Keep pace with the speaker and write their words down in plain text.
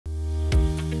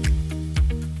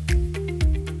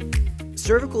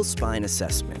Cervical spine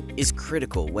assessment is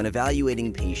critical when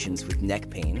evaluating patients with neck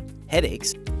pain,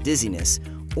 headaches, dizziness,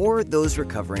 or those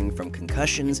recovering from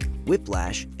concussions,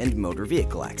 whiplash, and motor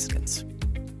vehicle accidents.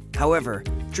 However,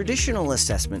 traditional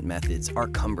assessment methods are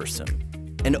cumbersome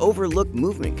and overlook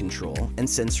movement control and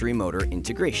sensorimotor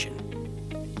integration.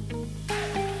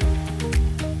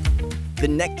 The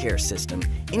NeckCare system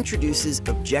introduces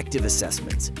objective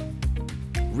assessments,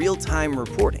 real-time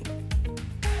reporting,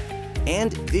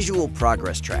 and visual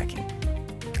progress tracking,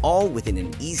 all within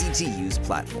an easy-to-use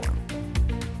platform.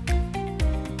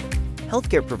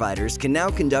 Healthcare providers can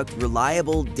now conduct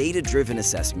reliable, data-driven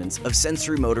assessments of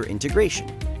sensorimotor integration,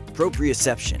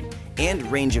 proprioception, and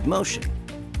range of motion,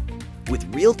 with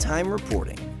real-time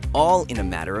reporting, all in a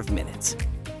matter of minutes.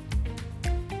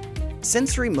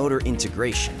 Sensorimotor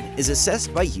integration is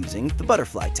assessed by using the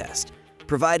butterfly test,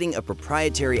 providing a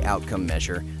proprietary outcome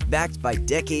measure backed by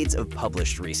decades of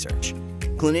published research.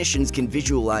 Clinicians can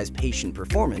visualize patient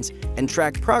performance and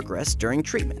track progress during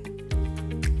treatment.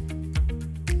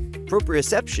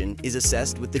 Proprioception is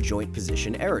assessed with the joint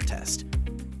position error test,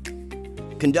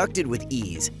 conducted with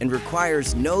ease and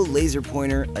requires no laser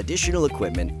pointer, additional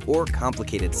equipment, or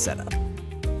complicated setup.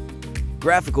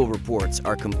 Graphical reports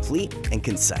are complete and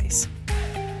concise.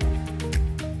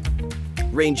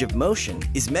 Range of motion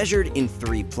is measured in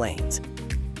 3 planes,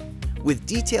 with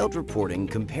detailed reporting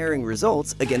comparing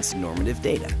results against normative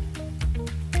data.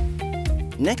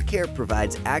 NeckCare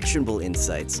provides actionable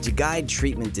insights to guide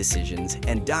treatment decisions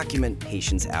and document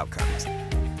patients' outcomes.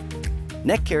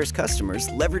 NeckCare's customers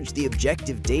leverage the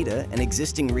objective data and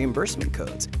existing reimbursement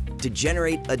codes to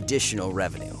generate additional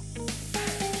revenue.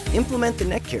 Implement the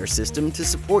NeckCare system to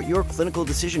support your clinical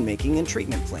decision-making and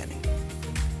treatment planning,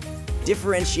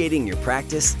 differentiating your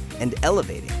practice and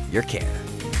elevating your care.